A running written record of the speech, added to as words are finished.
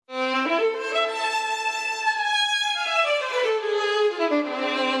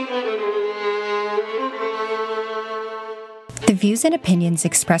views and opinions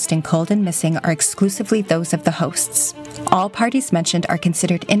expressed in Cold and Missing are exclusively those of the hosts. All parties mentioned are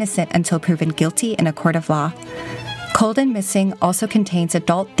considered innocent until proven guilty in a court of law. Cold and Missing also contains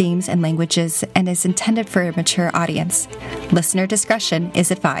adult themes and languages and is intended for a mature audience. Listener discretion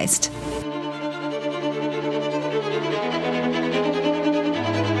is advised.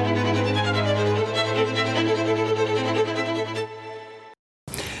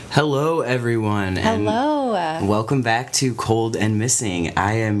 Hello, everyone. Hello. And welcome back to Cold and Missing.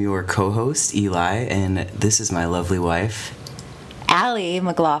 I am your co-host, Eli, and this is my lovely wife, Allie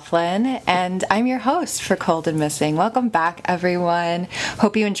McLaughlin, and I'm your host for Cold and Missing. Welcome back, everyone.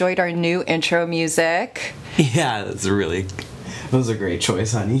 Hope you enjoyed our new intro music. Yeah, that was a great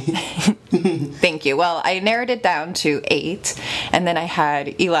choice, honey. Thank you. Well, I narrowed it down to 8, and then I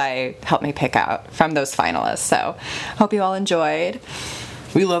had Eli help me pick out from those finalists. So, hope you all enjoyed.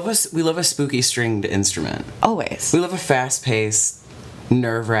 We love a spooky stringed instrument. Always. We love a fast-paced,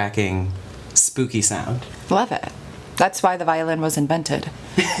 nerve-wracking, spooky sound. Love it. That's why the violin was invented.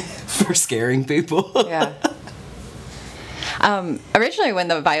 For scaring people. Yeah. Originally, when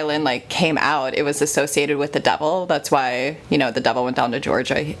the violin came out, it was associated with the devil. That's why, the devil went down to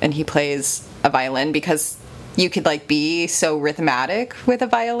Georgia and he plays a violin, because you could be so rhythmatic with a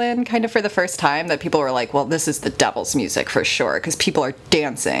violin kind of for the first time that people were like, well, this is the devil's music for sure, because people are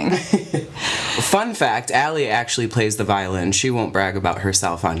dancing. Fun fact, Allie actually plays the violin. She won't brag about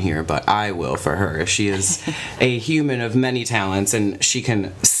herself on here, but I will for her. She is a human of many talents, and she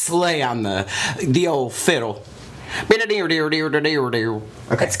can slay on the old fiddle.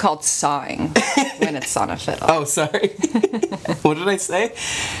 Okay. It's called sawing when it's on a fiddle. Oh, sorry. What did I say?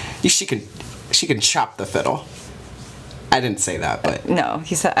 She can chop the fiddle. I didn't say that, but... No,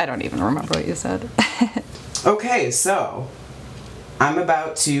 he said... I don't even remember what you said. Okay, so... I'm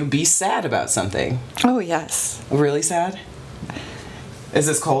about to be sad about something. Oh, yes. Really sad? Is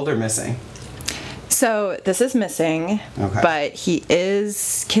this Cold or Missing? So, this is Missing, okay. But he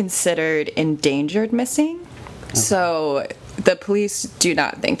is considered endangered missing. Okay. So, the police do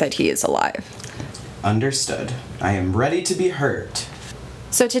not think that he is alive. Understood. I am ready to be hurt.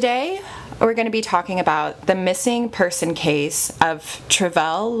 So today, we're going to be talking about the missing person case of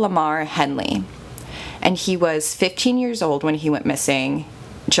Trevell Lamar Henley. And he was 15 years old when he went missing,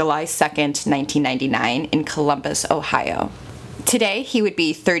 July 2nd, 1999, in Columbus, Ohio. Today, he would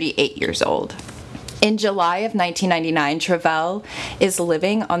be 38 years old. In July of 1999, Trevell is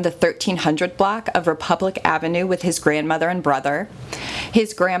living on the 1300 block of Republic Avenue with his grandmother and brother.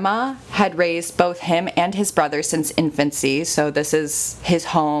 His grandma had raised both him and his brother since infancy, so this is his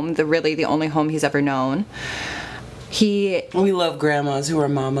home, the only home he's ever known. We love grandmas who are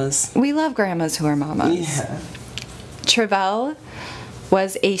mamas. We love grandmas who are mamas. Yeah. Trevell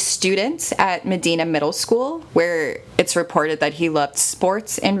was a student at Medina Middle School, where it's reported that he loved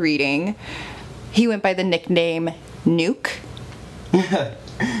sports and reading. He went by the nickname Nuke.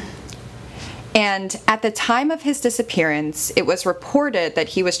 And at the time of his disappearance, it was reported that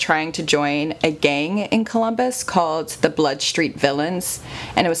he was trying to join a gang in Columbus called the Blood Street Villains,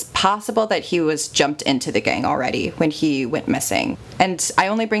 and it was possible that he was jumped into the gang already when he went missing. And I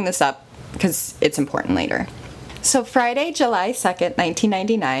only bring this up because it's important later. So Friday, July 2nd,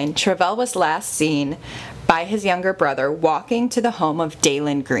 1999, Trevell was last seen by his younger brother walking to the home of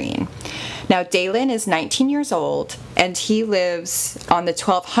Dalen Green. Now, Dalen is 19 years old, and he lives on the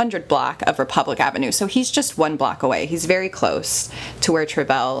 1200 block of Republic Avenue, so he's just 1 block away. He's very close to where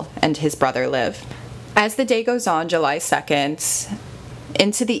Trevell and his brother live. As the day goes on, July 2nd,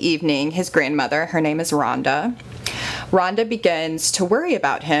 into the evening, his grandmother, her name is Rhonda begins to worry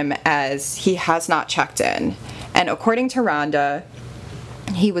about him as he has not checked in. And according to Rhonda,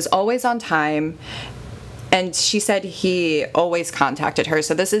 he was always on time, and she said he always contacted her.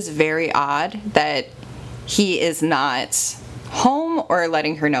 So this is very odd that he is not home or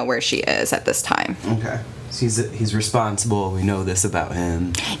letting her know where she is at this time. Okay. So he's responsible. We know this about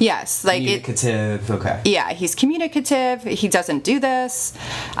him. Yes. Communicative. Okay. Yeah, he's communicative. He doesn't do this.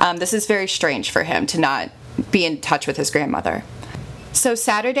 This is very strange for him to not be in touch with his grandmother. So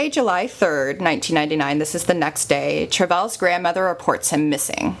Saturday, July 3rd, 1999, this is the next day, Trevell's grandmother reports him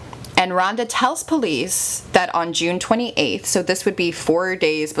missing. And Rhonda tells police that on June 28th, so this would be 4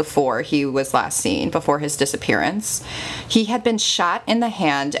 days before he was last seen, before his disappearance, he had been shot in the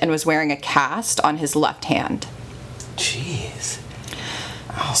hand and was wearing a cast on his left hand. Jeez.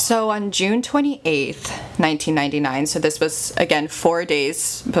 Oh. So on June 28th, 1999, so this was, again, 4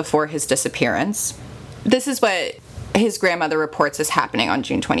 days before his disappearance, this is what his grandmother reports is happening on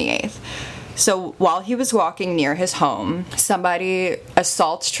June 28th. So while he was walking near his home, somebody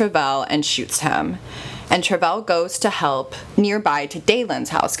assaults Trevell and shoots him. And Trevell goes to help nearby to Dalen's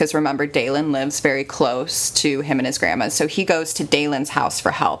house, because remember, Dalen lives very close to him and his grandma. So he goes to Dalen's house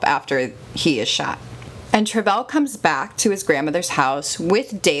for help after he is shot. And Trevell comes back to his grandmother's house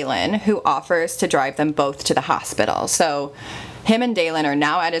with Dalen, who offers to drive them both to the hospital. So him and Dalen are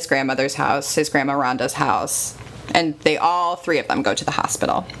now at his grandmother's house, his grandma Rhonda's house, and all three of them go to the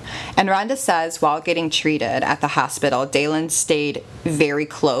hospital. And Rhonda says while getting treated at the hospital, Dalen stayed very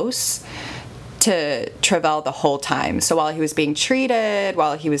close to Trevell the whole time. So while he was being treated,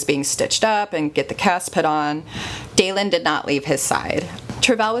 while he was being stitched up and get the cast put on, Dalen did not leave his side.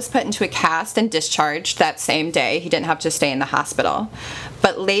 Trevell was put into a cast and discharged that same day. He didn't have to stay in the hospital.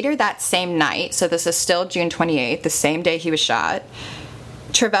 But later that same night, so this is still June 28th, the same day he was shot,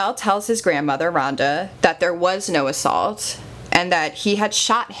 Trevell tells his grandmother, Rhonda, that there was no assault and that he had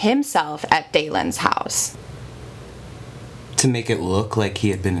shot himself at Dalen's house. To make it look like he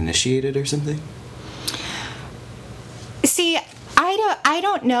had been initiated or something? See, I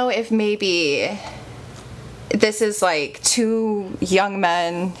don't know if maybe this is like two young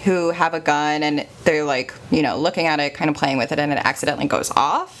men who have a gun and they're like, looking at it, kind of playing with it, and it accidentally goes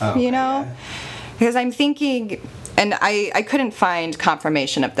off, Yeah. Because I'm thinking, and I couldn't find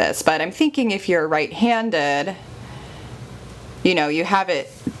confirmation of this, but I'm thinking if you're right-handed, you have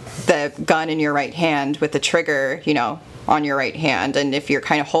the gun in your right hand with the trigger, on your right hand, and if you're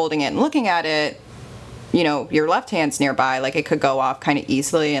kind of holding it and looking at it, your left hand's nearby, like it could go off kind of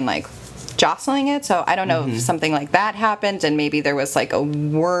easily and like jostling it. So I don't know if something like that happened and maybe there was like a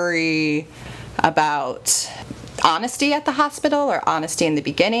worry about honesty at the hospital or honesty in the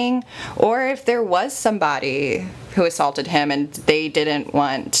beginning, or if there was somebody who assaulted him and they didn't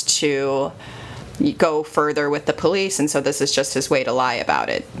want to go further with the police, and so this is just his way to lie about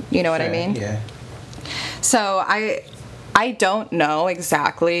it. You know what I mean? Yeah. So I don't know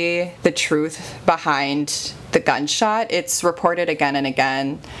exactly the truth behind the gunshot. It's reported again and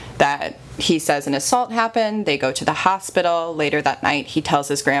again that he says an assault happened, they go to the hospital. Later that night, he tells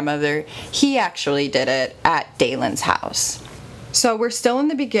his grandmother he actually did it at Dalen's house. So we're still in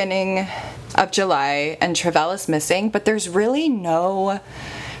the beginning of July, and Trevell is missing, but there's really no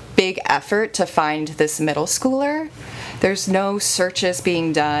big effort to find this middle schooler. There's no searches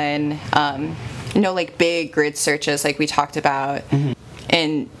being done, no like big grid searches like we talked about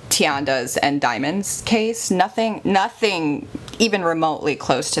in Tianda's and Diamond's case. Nothing even remotely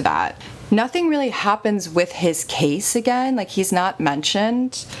close to that. Nothing really happens with his case again. Like, he's not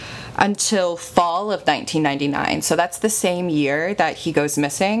mentioned until fall of 1999. So that's the same year that he goes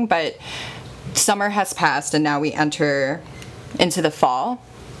missing, but summer has passed and now we enter into the fall.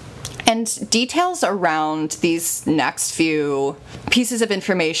 And details around these next few pieces of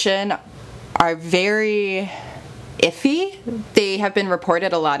information are very iffy. They have been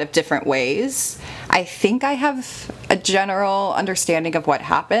reported a lot of different ways. I think I have a general understanding of what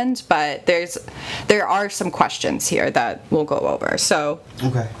happened, but there are some questions here that we'll go over. So,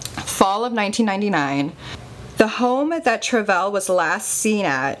 fall of 1999, the home that Trevell was last seen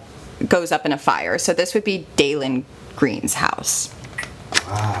at goes up in a fire. So this would be Dalen Green's house.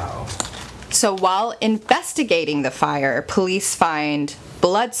 Wow. So while investigating the fire, police find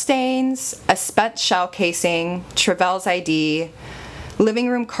bloodstains, a spent shell casing, Trevell's ID, living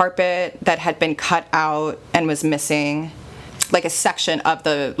room carpet that had been cut out and was missing. Like a section of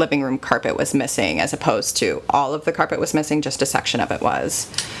the living room carpet was missing, as opposed to all of the carpet was missing, just a section of it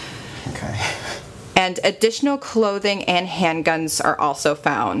was. Okay. And additional clothing and handguns are also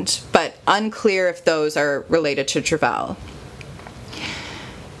found, but unclear if those are related to Trevell.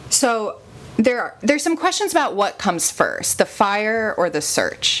 So there's some questions about what comes first, the fire or the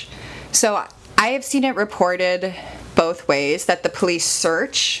search. So I have seen it reported both ways, that the police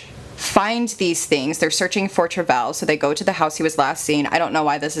search, find these things. They're searching for Trevell, so they go to the house he was last seen. I don't know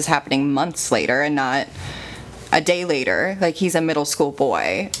why this is happening months later and not a day later. Like, he's a middle school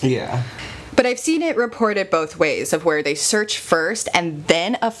boy. Yeah. But I've seen it reported both ways, of where they search first and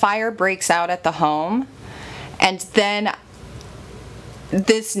then a fire breaks out at the home, and then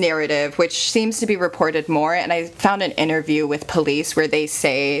this narrative, which seems to be reported more, and I found an interview with police where they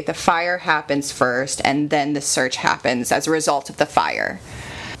say the fire happens first and then the search happens as a result of the fire.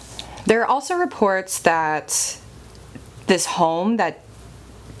 There are also reports that this home that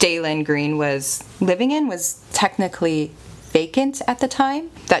Dalen Green was living in was technically vacant at the time,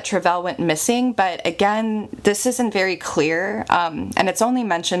 that Trevell went missing, but again, this isn't very clear, and it's only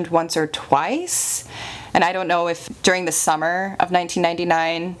mentioned once or twice. And I don't know if during the summer of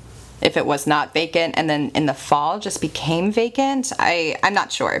 1999, if it was not vacant and then in the fall just became vacant. I'm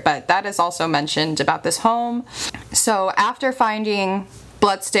not sure, but that is also mentioned about this home. So after finding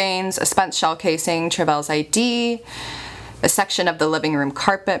bloodstains, a spent shell casing, Trevell's ID, a section of the living room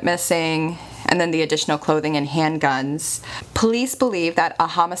carpet missing, and then the additional clothing and handguns. Police believe that a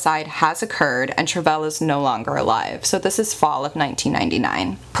homicide has occurred and Trevell is no longer alive. So this is fall of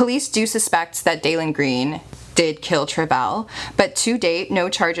 1999. Police do suspect that Dalen Green did kill Trevell, but to date, no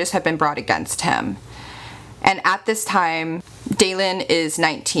charges have been brought against him. And at this time, Dalen is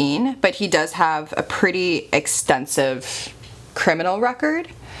 19, but he does have a pretty extensive criminal record,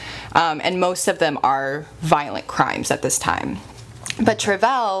 and most of them are violent crimes at this time. But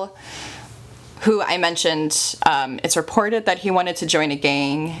Trevell, who I mentioned, it's reported that he wanted to join a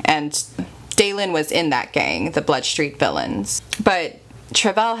gang, and Dalen was in that gang, the Blood Street Villains. But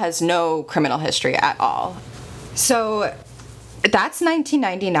Trevell has no criminal history at all. So that's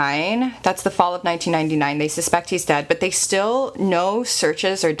 1999. That's the fall of 1999. They suspect he's dead, but no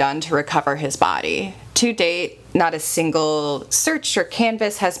searches are done to recover his body. To date, not a single search or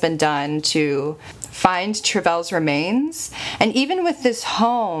canvass has been done to find Trevell's remains. And even with this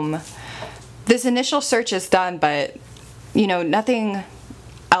home, this initial search is done, but, nothing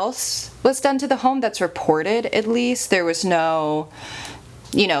else was done to the home that's reported, at least. There was no,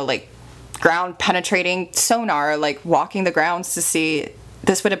 ground penetrating sonar, walking the grounds to see.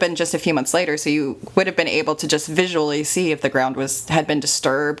 This would have been just a few months later, so you would have been able to just visually see if the ground had been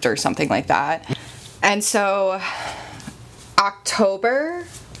disturbed or something like that. And so October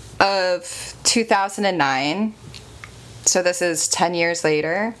of 2009, so this is 10 years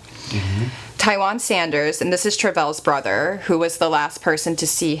later, Taiwan Sanders, and this is Trevell's brother, who was the last person to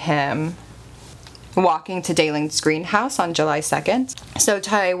see him walking to Dalen's greenhouse on July 2nd. So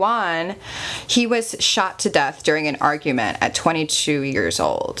Taiwan, he was shot to death during an argument at 22 years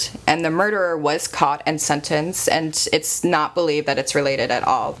old. And the murderer was caught and sentenced, and it's not believed that it's related at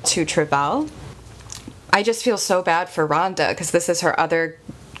all to Trevell. I just feel so bad for Rhonda, because this is her other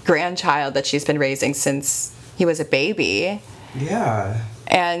grandchild that she's been raising since he was a baby. Yeah.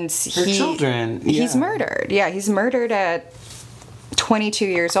 And her children. Yeah. He's murdered. Yeah, he's murdered at 22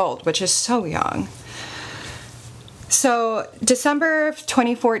 years old, which is so young. So December of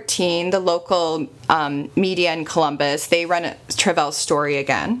 2014, the local media in Columbus, they run Trevell's story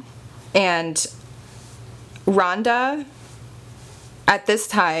again. And Rhonda, at this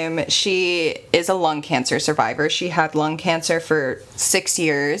time, she is a lung cancer survivor. She had lung cancer for 6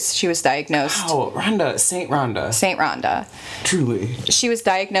 years. She was diagnosed... Wow, Rhonda, Saint Rhonda. Saint Rhonda. Truly. She was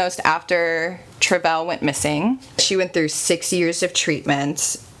diagnosed after Trevell went missing. She went through 6 years of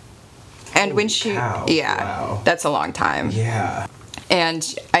treatment. And when she... Cow. Yeah, wow. That's a long time. Yeah. And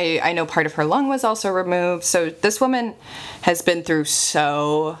I know part of her lung was also removed. So this woman has been through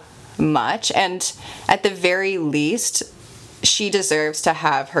so much. And at the very least, she deserves to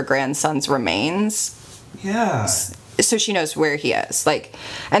have her grandson's remains. Yeah. So she knows where he is.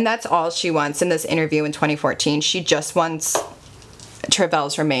 And that's all she wants in this interview in 2014. She just wants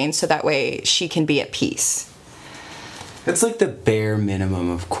Trevell's remains so that way she can be at peace. It's the bare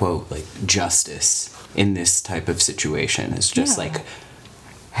minimum of, quote, justice in this type of situation. It's just,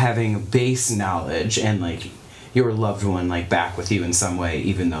 having base knowledge and, your loved one, back with you in some way,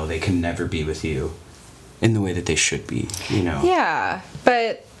 even though they can never be with you in the way that they should be, Yeah,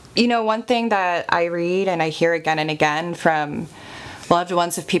 but, one thing that I read and I hear again and again from loved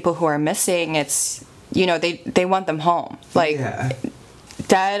ones of people who are missing, it's, they want them home. Yeah.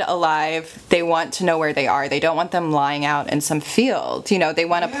 Dead, alive, they want to know where they are. They don't want them lying out in some field. They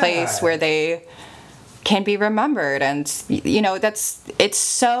want a place where they can be remembered. And, it's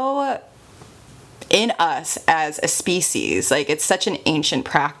so in us as a species. It's such an ancient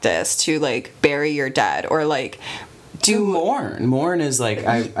practice to, bury your dead or, to mourn. Mourn is,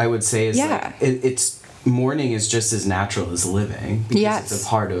 I would say is, it's mourning is just as natural as living. Because it's a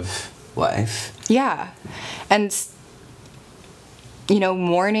part of life. Yeah. And...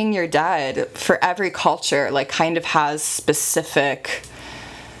 mourning your dead for every culture, kind of has specific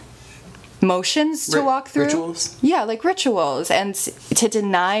motions to walk through. Rituals? Yeah, rituals. And to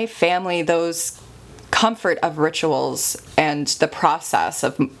deny family those comfort of rituals and the process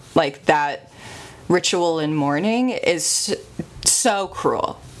of, that ritual in mourning is so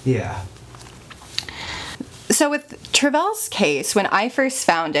cruel. Yeah. So with Trevell's case, when I first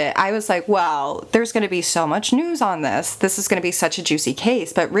found it, I was like, well, there's going to be so much news on this. This is going to be such a juicy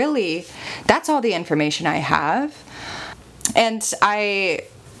case. But really, that's all the information I have. And I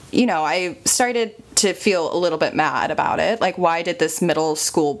started to feel a little bit mad about it. Why did this middle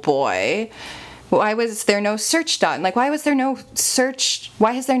school boy, why was there no search done? Why was there no search?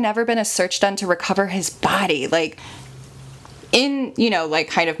 Why has there never been a search done to recover his body? In,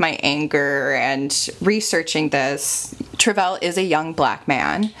 kind of my anger and researching this, Trevell is a young black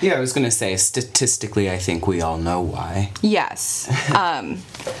man. Yeah, I was going to say, statistically, I think we all know why. Yes.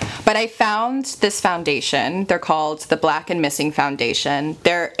 But I found this foundation. They're called the Black and Missing Foundation.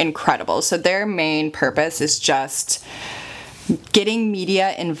 They're incredible. So their main purpose is just getting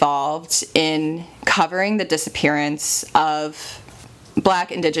media involved in covering the disappearance of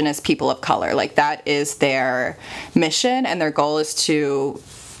Black, Indigenous people of color. Like, that is their mission, and their goal is to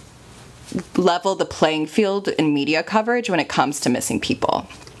level the playing field in media coverage when it comes to missing people.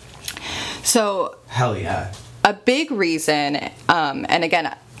 So, hell yeah. A big reason, and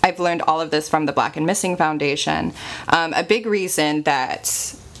again, I've learned all of this from the Black and Missing Foundation, a big reason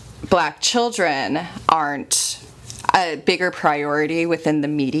that Black children aren't a bigger priority within the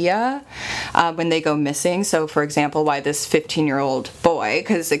media when they go missing. So, for example, why this 15-year-old boy,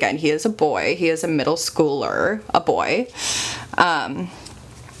 because again, he is a boy, he is a middle schooler, a boy.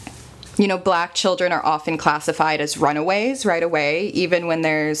 Black children are often classified as runaways right away, even when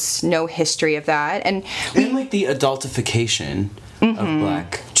there's no history of that. And like the adultification of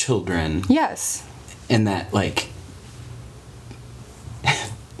Black children. Yes. And that, like,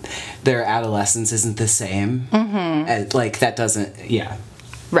 their adolescence isn't the same. As, like, that doesn't, yeah.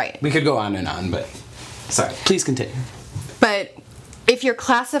 Right. We could go on and on, but sorry, please continue. But if you're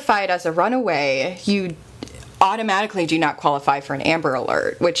classified as a runaway, you automatically do not qualify for an Amber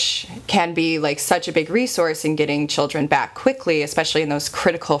Alert, which can be like such a big resource in getting children back quickly, especially in those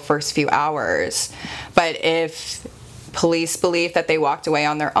critical first few hours. But if police believe that they walked away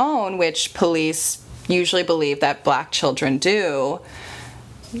on their own, which police usually believe that Black children do,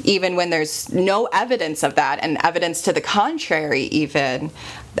 even when there's no evidence of that, and evidence to the contrary even,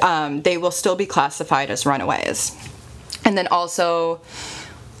 they will still be classified as runaways. And then also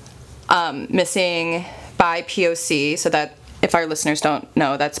missing by POC, so that if our listeners don't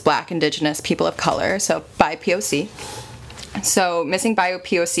know, that's Black, Indigenous, people of color, so by POC. So missing by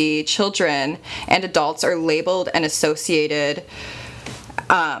POC children and adults are labeled and associated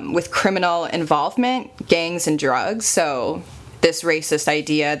with criminal involvement, gangs, and drugs. So this racist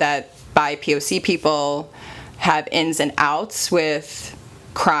idea that by POC people have ins and outs with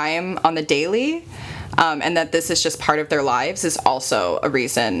crime on the daily, and that this is just part of their lives, is also a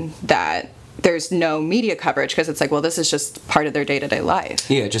reason that there's no media coverage, because it's like, well, this is just part of their day-to-day life.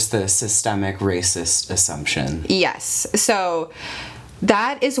 Yeah, just the systemic racist assumption. Yes. So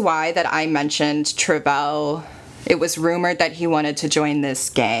that is why that I mentioned Trevell. It was rumored that he wanted to join this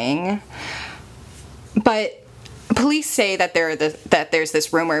gang. But police say that there's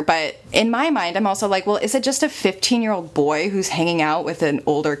this rumor, but in my mind, I'm also like, well, is it just a 15-year-old boy who's hanging out with an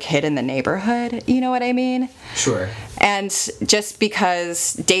older kid in the neighborhood? You know what I mean? Sure. And just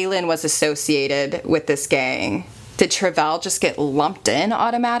because Dalen was associated with this gang, did Trevell just get lumped in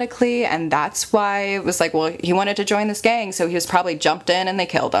automatically? And that's why it was like, well, he wanted to join this gang, so he was probably jumped in and they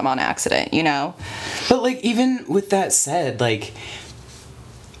killed him on accident, you know? But, like, even with that said, like,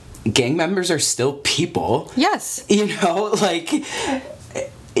 gang members are still people. Yes. You know, like,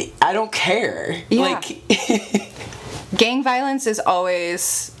 I don't care. Yeah. Like, gang violence is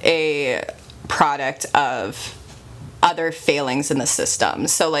always a product of other failings in the system.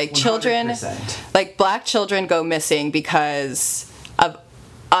 So, like, 100%. like, Black children go missing because of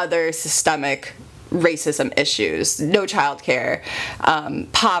other systemic racism issues, no childcare,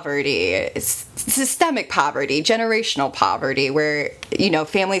 poverty, systemic poverty, generational poverty, where, you know,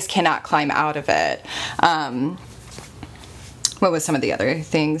 families cannot climb out of it. What was some of the other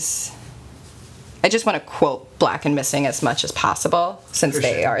things? I just want to quote Black and Missing as much as possible, since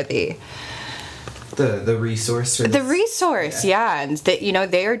they are the resource for this. The resource, yeah. And they, you know,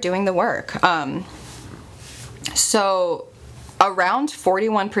 they are doing the work. So around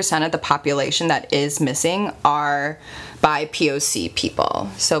 41% of the population that is missing are by POC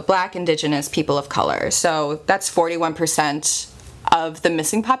people. So Black, Indigenous, people of color. So that's 41% of the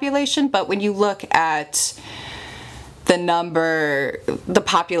missing population. But when you look at the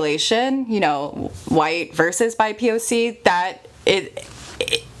population, you know, white versus by POC, that it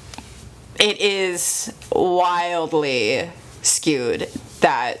is wildly skewed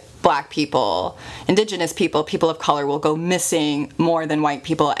that Black people, Indigenous people, people of color will go missing more than white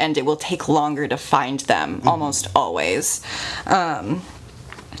people, and it will take longer to find them, almost always.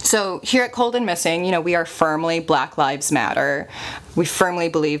 So here at Cold and Missing, you know, we are firmly Black Lives Matter. We firmly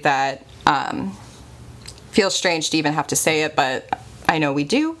believe that. Feels strange to even have to say it, but I know we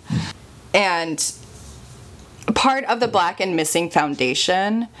do. And part of the Black and Missing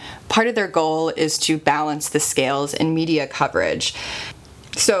Foundation, part of their goal is to balance the scales in media coverage.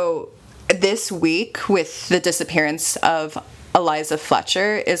 So this week, with the disappearance of Eliza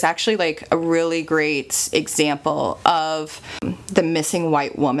Fletcher is actually like a really great example of the missing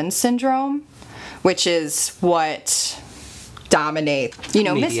white woman syndrome, which is what dominates,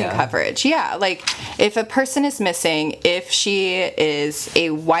 missing coverage. Yeah, like if a person is missing, if she is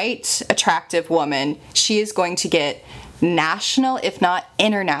a white, attractive woman, she is going to get national, if not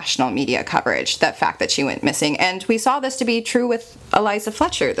international media coverage, that fact that she went missing. And we saw this to be true with Eliza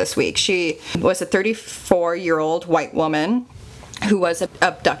Fletcher this week. She was a 34-year-old white woman who was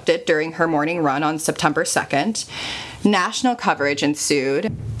abducted during her morning run on September 2nd. National coverage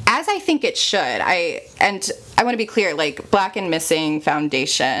ensued, as I think it should. I want to be clear, like, Black and Missing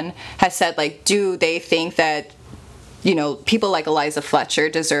Foundation has said, like, do they think that people like Eliza Fletcher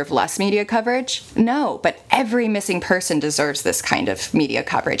deserve less media coverage? No, but every missing person deserves this kind of media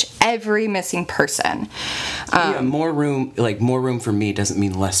coverage. Every missing person. More room for me doesn't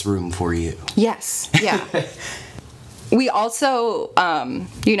mean less room for you. Yes, yeah. We also,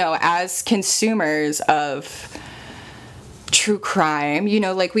 as consumers of true crime,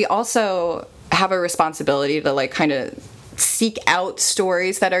 we also have a responsibility to, like, kind of seek out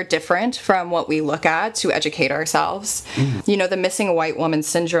stories that are different from what we look at to educate ourselves. Mm-hmm. The missing white woman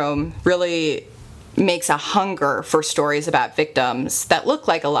syndrome really makes a hunger for stories about victims that look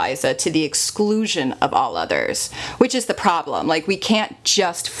like Eliza to the exclusion of all others, which is the problem. Like, we can't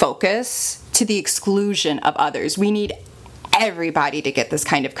just focus to the exclusion of others. We need everybody to get this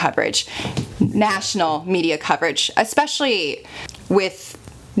kind of coverage, national media coverage, especially with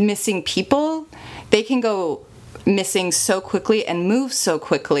missing people. They can go missing so quickly and move so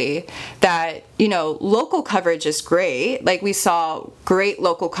quickly that, local coverage is great. Like, we saw great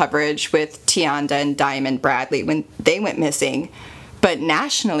local coverage with Tianda and Diamond Bradley when they went missing, but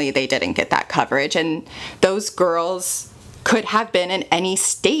nationally they didn't get that coverage. And those girls could have been in any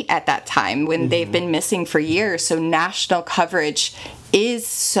state at that time when they've been missing for years. So national coverage is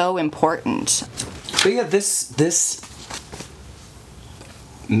so important. But yeah, this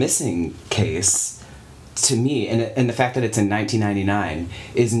missing case, to me, and the fact that it's in 1999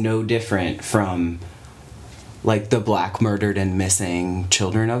 is no different from, like, the Black murdered and missing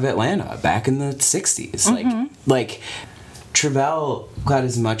children of Atlanta back in the 60s. Mm-hmm. Like Trevell got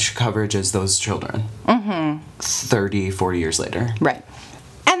as much coverage as those children 30, 40 years later. Right.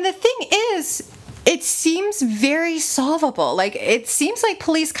 And the thing is, it seems very solvable. Like, it seems like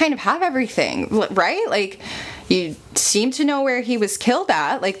police kind of have everything, right? Like, you seem to know where he was killed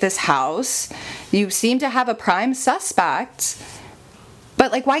at, like this house. You seem to have a prime suspect.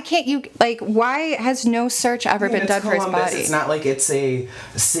 But, like, why can't you, like, why has no search ever been done for his body? It's not like it's a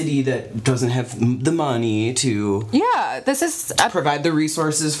city that doesn't have the money to... Yeah, this is... provide the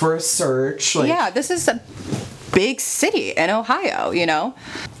resources for a search. Like, yeah, this is a big city in Ohio,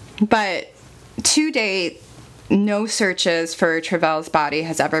 But to date, no searches for Trevell's body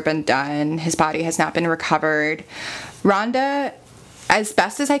has ever been done. His body has not been recovered. Rhonda, as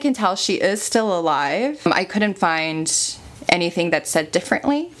best as I can tell, she is still alive. I couldn't find anything that said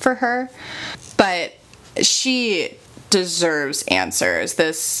differently for her, but she deserves answers.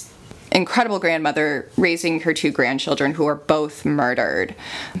 This incredible grandmother raising her two grandchildren who are both murdered.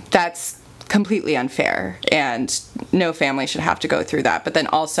 That's completely unfair, and no family should have to go through that. But then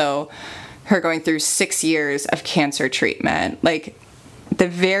also her going through 6 years of cancer treatment. Like, the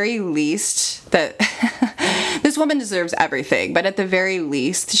very least that this woman deserves everything, but at the very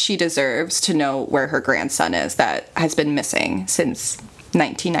least she deserves to know where her grandson is that has been missing since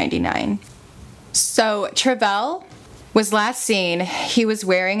 1999. So Trevell was last seen, he was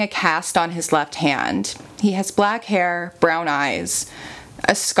wearing a cast on his left hand. He has black hair, brown eyes,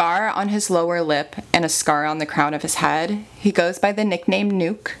 a scar on his lower lip, and a scar on the crown of his head. He goes by the nickname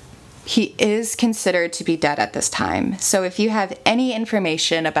Nuke. He is considered to be dead at this time. So if you have any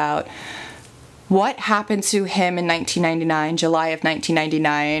information about what happened to him in 1999, July of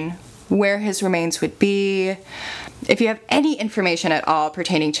 1999, where his remains would be, if you have any information at all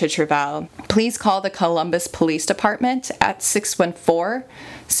pertaining to Trevell, please call the Columbus Police Department at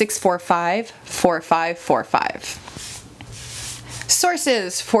 614-645-4545.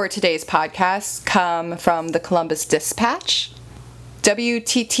 Sources for today's podcast come from the Columbus Dispatch,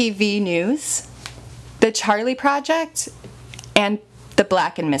 WTTV News, The Charlie Project, and the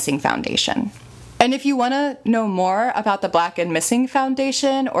Black and Missing Foundation. And if you want to know more about the Black and Missing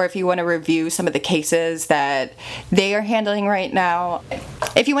Foundation, or if you want to review some of the cases that they are handling right now,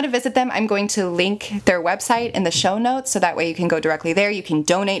 if you want to visit them, I'm going to link their website in the show notes, so that way you can go directly there. You can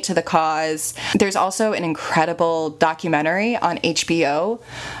donate to the cause. There's also an incredible documentary on HBO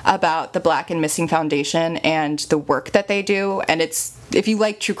about the Black and Missing Foundation and the work that they do. And if you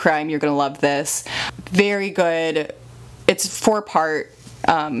like true crime, you're going to love this. Very good. it's 4-part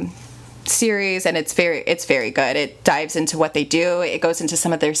series, and it's very good. It dives into what they do. It goes into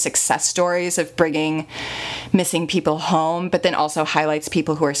some of their success stories of bringing missing people home, but then also highlights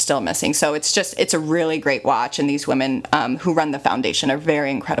people who are still missing. So it's a really great watch, and these women who run the foundation are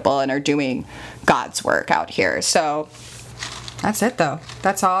very incredible and are doing God's work out here. So that's it, though.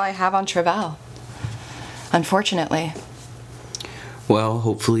 That's all I have on Trevell, unfortunately. Well,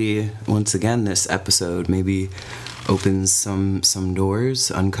 hopefully, once again, this episode maybe opens some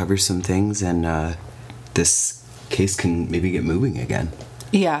doors, uncovers some things, and this case can maybe get moving again.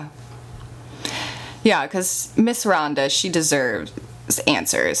 Yeah, because Miss Rhonda, she deserves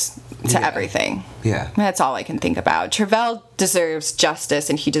answers to everything. Yeah. That's all I can think about. Trevell deserves justice,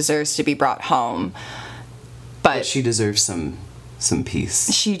 and he deserves to be brought home. But she deserves some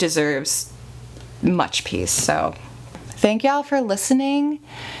peace. She deserves much peace. So thank y'all for listening.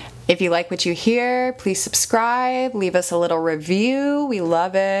 If you like what you hear, please subscribe, leave us a little review. We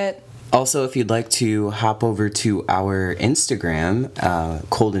love it. Also, if you'd like to hop over to our Instagram,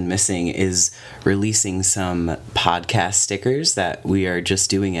 Cold and Missing is releasing some podcast stickers that we are just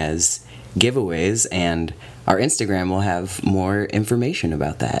doing as giveaways, and our Instagram will have more information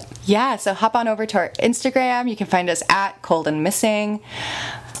about that. Yeah, so hop on over to our Instagram. You can find us at Cold and Missing.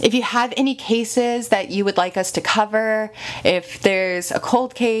 If you have any cases that you would like us to cover, if there's a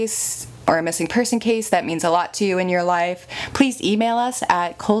cold case or a missing person case that means a lot to you in your life, please email us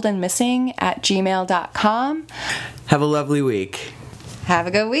at coldandmissing@gmail.com. Have a lovely week. Have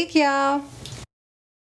a good week, y'all.